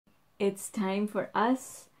it's time for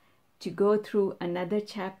us to go through another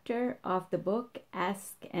chapter of the book,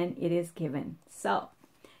 Ask and It Is Given. So,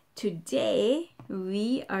 today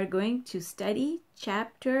we are going to study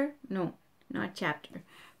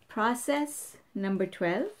process number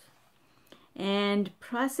 12. And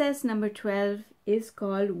process number 12 is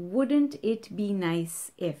called Wouldn't It Be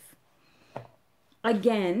Nice If?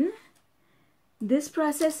 Again, this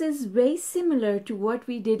process is very similar to what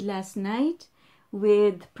we did last night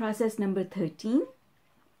with process number 13,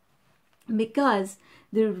 because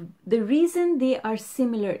the reason they are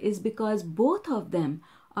similar is because both of them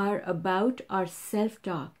are about our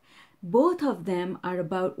self-talk. Both of them are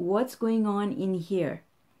about what's going on in here.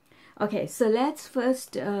 Okay, so let's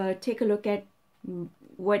first take a look at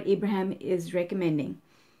what Abraham is recommending.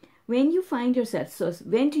 When you find yourself, so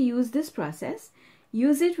when to use this process,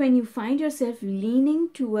 use it when you find yourself leaning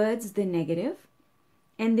towards the negative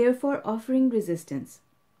and therefore offering resistance,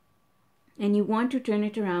 and you want to turn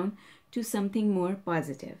it around to something more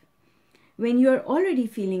positive. When you are already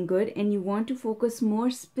feeling good and you want to focus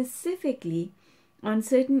more specifically on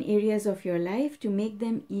certain areas of your life to make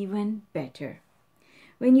them even better.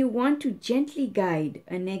 When you want to gently guide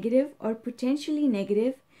a negative or potentially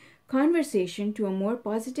negative conversation to a more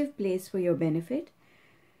positive place for your benefit,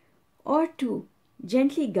 or to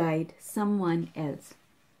gently guide someone else.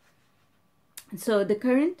 So the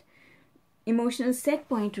current emotional set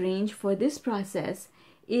point range for this process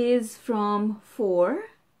is from 4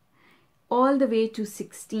 all the way to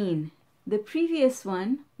 16. The previous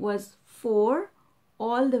one was 4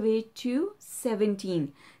 all the way to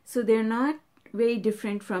 17. So they're not very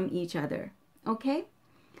different from each other. Okay?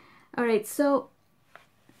 All right, so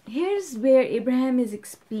here's where Abraham is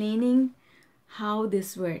explaining how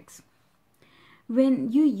this works. When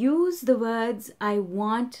you use the words, I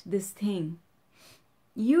want this thing,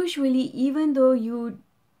 usually even though you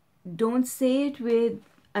don't say it with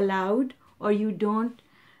aloud or you don't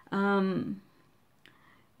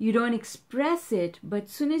express it, but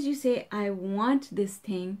as soon as you say, I want this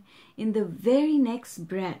thing, in the very next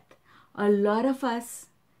breath, a lot of us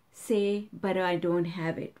say, but I don't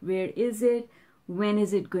have it. Where is it? When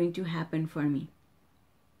is it going to happen for me?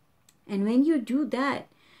 And when you do that,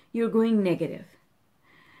 you're going negative.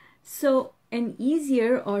 So an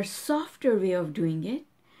easier or softer way of doing it,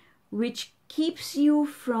 which keeps you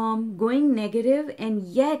from going negative and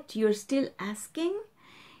yet you're still asking,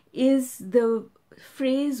 is the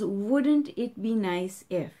phrase, wouldn't it be nice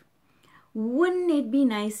if? Wouldn't it be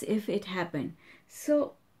nice if it happened?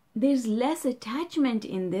 So there's less attachment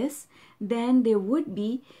in this than there would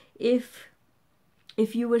be if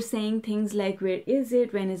you were saying things like, where is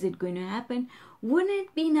it? When is it going to happen? Wouldn't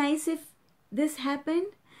it be nice if this happened?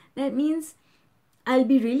 That means I'll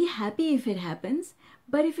be really happy if it happens,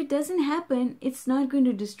 but if it doesn't happen, it's not going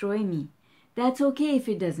to destroy me. That's okay if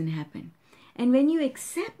it doesn't happen. And when you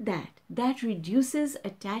accept that, that reduces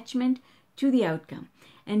attachment to the outcome.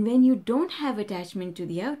 And when you don't have attachment to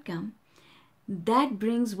the outcome, that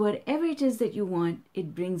brings whatever it is that you want,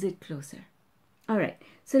 it brings it closer. All right,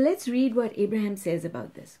 so let's read what Abraham says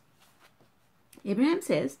about this. Abraham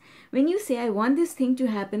says, when you say, I want this thing to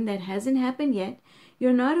happen that hasn't happened yet,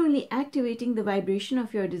 you're not only activating the vibration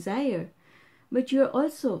of your desire, but you're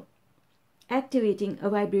also activating a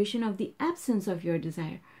vibration of the absence of your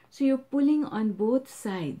desire. So you're pulling on both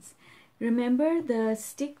sides. Remember the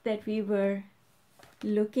stick that we were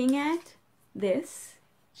looking at? This,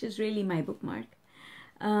 which is really my bookmark.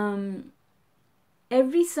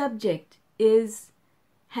 Every subject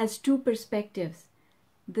has two perspectives,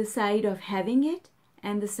 the side of having it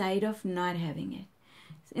and the side of not having it.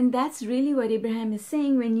 And that's really what Abraham is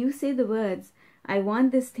saying. When you say the words, I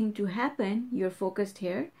want this thing to happen, you're focused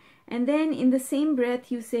here. And then in the same breath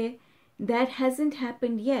you say, that hasn't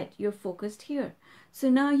happened yet, you're focused here. So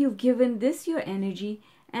now you've given this your energy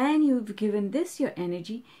and you've given this your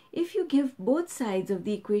energy. If you give both sides of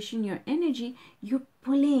the equation your energy, you're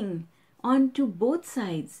pulling onto both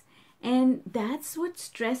sides. And that's what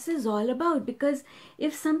stress is all about, because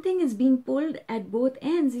if something is being pulled at both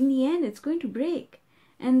ends, in the end it's going to break.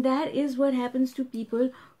 And that is what happens to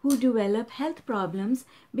people who develop health problems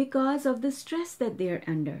because of the stress that they are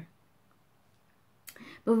under.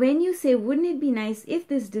 But when you say, wouldn't it be nice if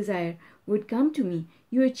this desire would come to me,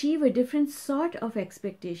 you achieve a different sort of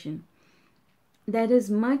expectation that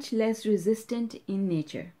is much less resistant in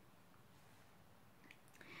nature.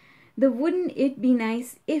 The wouldn't it be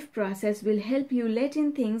nice if process will help you let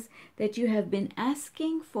in things that you have been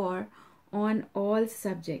asking for on all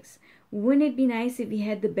subjects. Wouldn't it be nice if we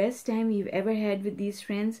had the best time we've ever had with these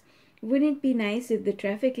friends? Wouldn't it be nice if the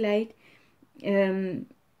traffic light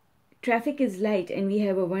traffic is light and we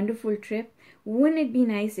have a wonderful trip. Wouldn't it be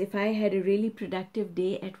nice if I had a really productive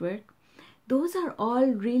day at work? Those are all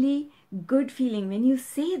really good feeling. When you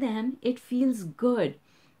say them, it feels good,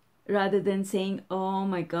 rather than saying, oh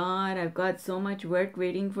my God, I've got so much work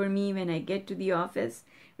waiting for me when I get to the office,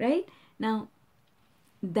 right? Now,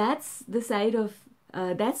 that's the side of,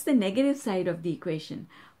 that's the negative side of the equation.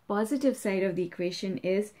 Positive side of the equation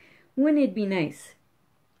is, wouldn't it be nice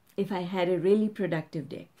if I had a really productive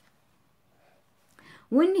day?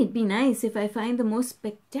 Wouldn't it be nice if I find the most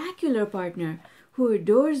spectacular partner who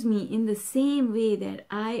adores me in the same way that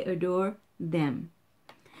I adore them?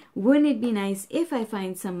 Wouldn't it be nice if I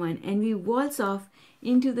find someone and we waltz off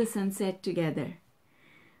into the sunset together?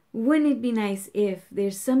 Wouldn't it be nice if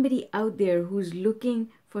there's somebody out there who's looking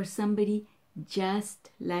for somebody just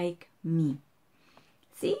like me?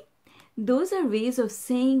 See, those are ways of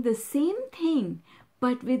saying the same thing,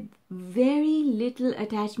 but with very little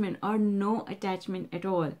attachment or no attachment at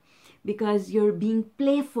all, because you're being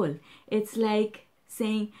playful. It's like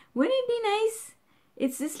saying, wouldn't it be nice?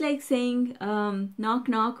 It's just like saying, knock,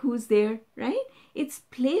 knock, who's there, right? It's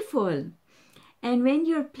playful. And when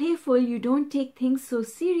you're playful, you don't take things so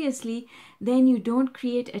seriously, then you don't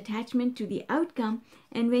create attachment to the outcome.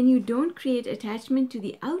 And when you don't create attachment to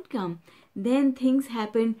the outcome, then things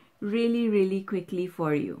happen really, really quickly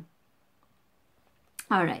for you.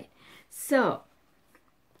 All right. So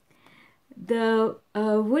the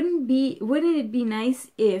wouldn't it be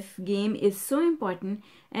nice if game is so important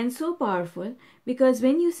and so powerful, because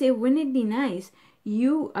when you say wouldn't it be nice,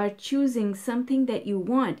 you are choosing something that you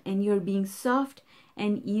want and you're being soft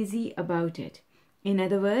and easy about it. In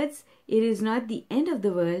other words, it is not the end of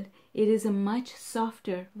the world, it is a much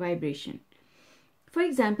softer vibration. For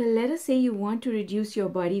example, let us say you want to reduce your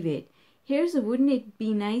body weight. Here's a wouldn't it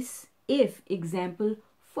be nice if example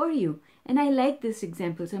for you. And I like this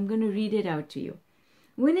example, so I'm going to read it out to you.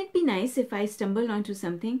 Wouldn't it be nice if I stumbled onto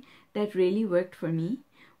something that really worked for me?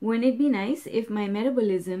 Wouldn't it be nice if my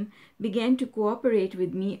metabolism began to cooperate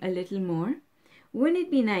with me a little more? Wouldn't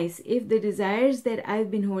it be nice if the desires that I've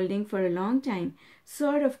been holding for a long time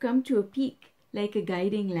sort of come to a peak like a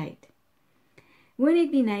guiding light? Wouldn't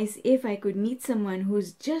it be nice if I could meet someone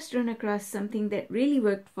who's just run across something that really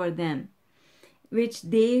worked for them, which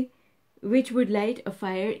would light a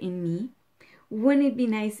fire in me? Wouldn't it be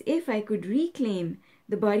nice if I could reclaim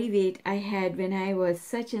the body weight I had when I was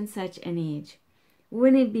such and such an age?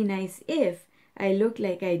 Wouldn't it be nice if I looked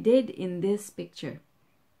like I did in this picture?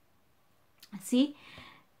 See,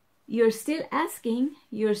 you're still asking,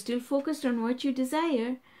 you're still focused on what you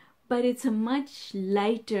desire, but it's a much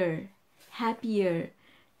lighter, happier,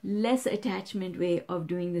 less attachment way of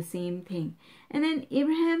doing the same thing. And then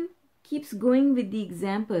Abraham keeps going with the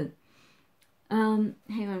example. Hang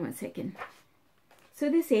on one second. So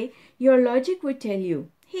they say, your logic would tell you,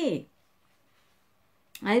 hey,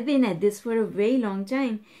 I've been at this for a very long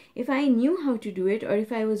time. If I knew how to do it, or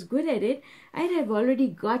if I was good at it, I'd have already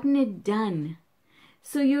gotten it done.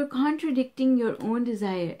 So you're contradicting your own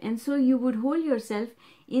desire. And so you would hold yourself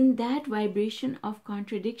in that vibration of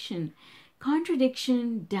contradiction.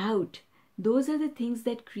 Contradiction, doubt. Those are the things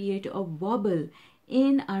that create a wobble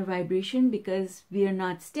in our vibration, because we are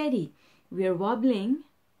not steady. We are wobbling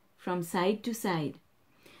from side to side.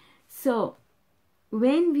 So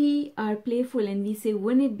when we are playful and we say,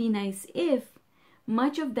 wouldn't it be nice if,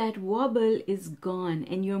 much of that wobble is gone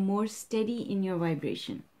and you're more steady in your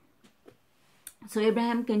vibration. So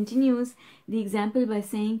Abraham continues the example by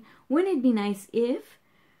saying, wouldn't it be nice if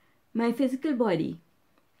my physical body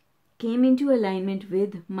came into alignment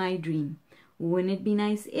with my dream? Wouldn't it be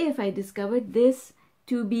nice if I discovered this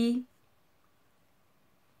to be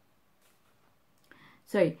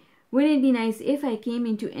wouldn't it be nice if I came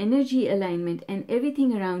into energy alignment and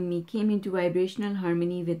everything around me came into vibrational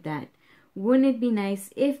harmony with that? Wouldn't it be nice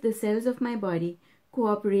if the cells of my body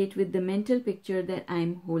cooperate with the mental picture that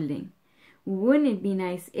I'm holding? Wouldn't it be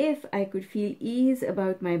nice if I could feel ease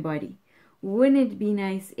about my body? Wouldn't it be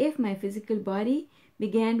nice if my physical body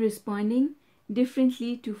began responding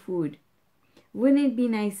differently to food? Wouldn't it be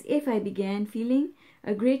nice if I began feeling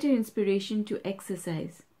a greater inspiration to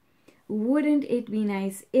exercise? Wouldn't it be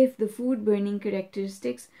nice if the food-burning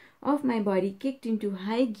characteristics of my body kicked into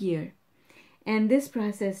high gear and this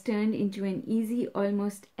process turned into an easy,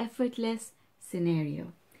 almost effortless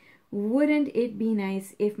scenario? Wouldn't it be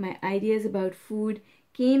nice if my ideas about food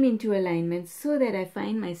came into alignment so that I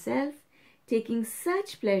find myself taking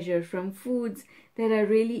such pleasure from foods that are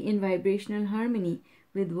really in vibrational harmony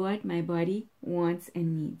with what my body wants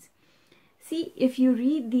and needs? See, if you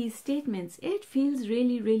read these statements, it feels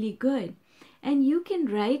really, really good. And you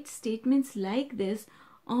can write statements like this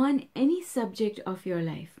on any subject of your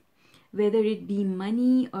life, whether it be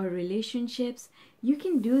money or relationships. You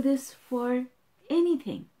can do this for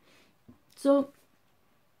anything. So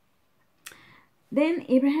then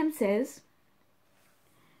Abraham says,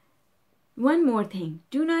 one more thing,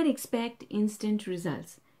 do not expect instant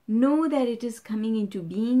results. Know that it is coming into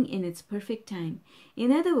being in its perfect time.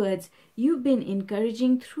 In other words, you've been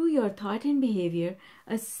encouraging through your thought and behavior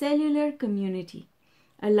a cellular community,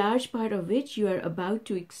 a large part of which you are about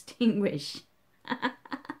to extinguish.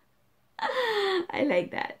 I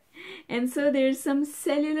like that. And so there's some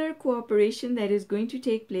cellular cooperation that is going to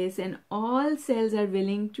take place, and all cells are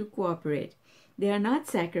willing to cooperate. They are not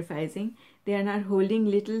sacrificing. They are not holding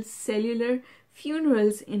little cellular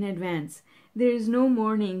funerals in advance. There is no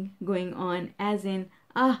mourning going on as in,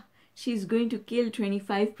 she's going to kill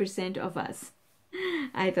 25% of us.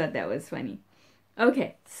 I thought that was funny.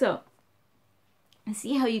 Okay, so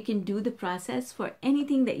see how you can do the process for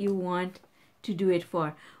anything that you want to do it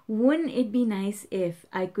for. Wouldn't it be nice if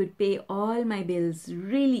I could pay all my bills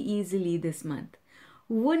really easily this month?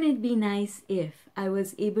 Wouldn't it be nice if I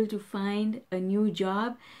was able to find a new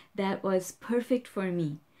job that was perfect for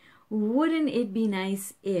me? Wouldn't it be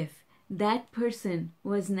nice if that person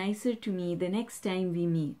was nicer to me the next time we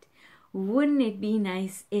meet? Wouldn't it be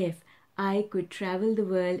nice if I could travel the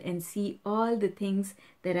world and see all the things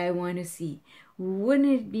that I want to see?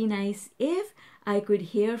 Wouldn't it be nice if I could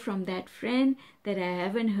hear from that friend that I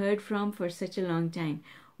haven't heard from for such a long time?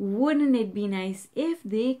 Wouldn't it be nice if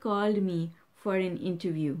they called me for an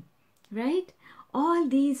interview? Right? All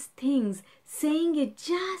these things, saying it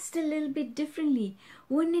just a little bit differently.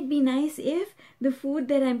 Wouldn't it be nice if the food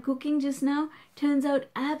that I'm cooking just now turns out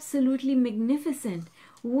absolutely magnificent?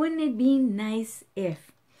 Wouldn't it be nice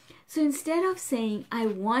if? So instead of saying, I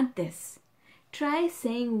want this, try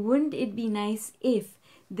saying, wouldn't it be nice if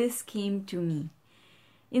this came to me?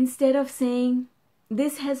 Instead of saying,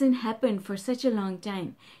 this hasn't happened for such a long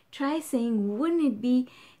time, try saying, wouldn't it be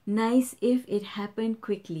nice if it happened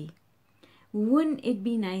quickly? Wouldn't it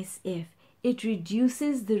be nice if? It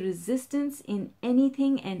reduces the resistance in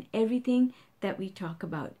anything and everything that we talk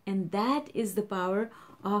about. And that is the power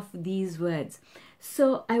of these words.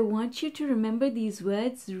 So I want you to remember these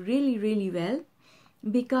words really, really well,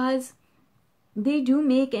 because they do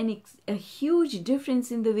make a huge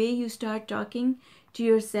difference in the way you start talking to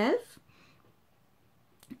yourself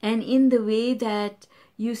and in the way that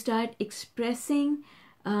you start expressing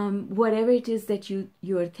whatever it is that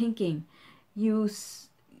you are thinking. You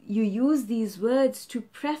use these words to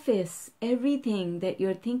preface everything that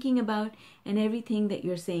you're thinking about and everything that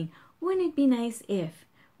you're saying. Wouldn't it be nice if?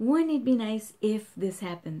 Wouldn't it be nice if this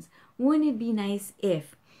happens? Wouldn't it be nice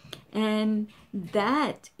if? And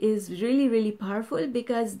that is really, really powerful,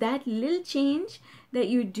 because that little change that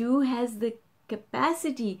you do has the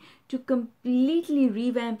capacity to completely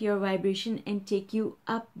revamp your vibration and take you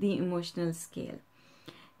up the emotional scale.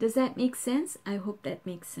 Does that make sense? I hope that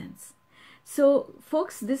makes sense. So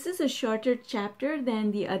folks, this is a shorter chapter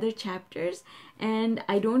than the other chapters, and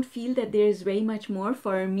I don't feel that there's very much more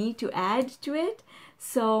for me to add to it.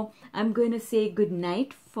 So I'm going to say good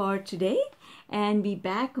night for today and be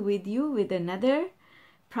back with you with another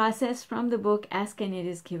process from the book Ask and It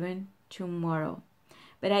Is Given tomorrow.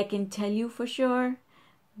 But I can tell you for sure,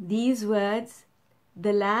 these words,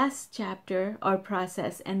 the last chapter or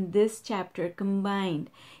process and this chapter combined,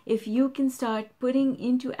 if you can start putting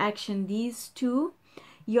into action these two,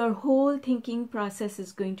 your whole thinking process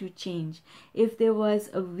is going to change. If there was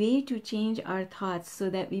a way to change our thoughts so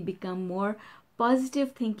that we become more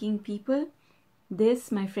positive thinking people,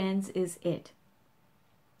 this, my friends, is it.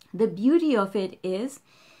 The beauty of it is,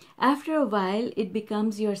 after a while, it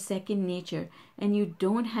becomes your second nature and you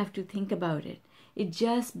don't have to think about it. It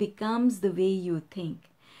just becomes the way you think,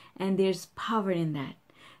 and there's power in that.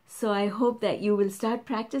 So I hope that you will start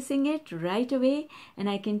practicing it right away, and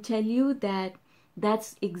I can tell you that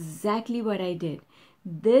that's exactly what I did.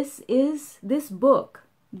 This book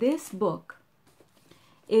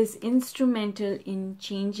is instrumental in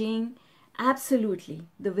changing absolutely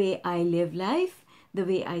the way I live life, the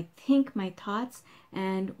way I think my thoughts,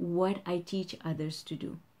 and what I teach others to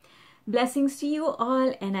do. Blessings to you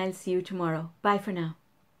all, and I'll see you tomorrow. Bye for now.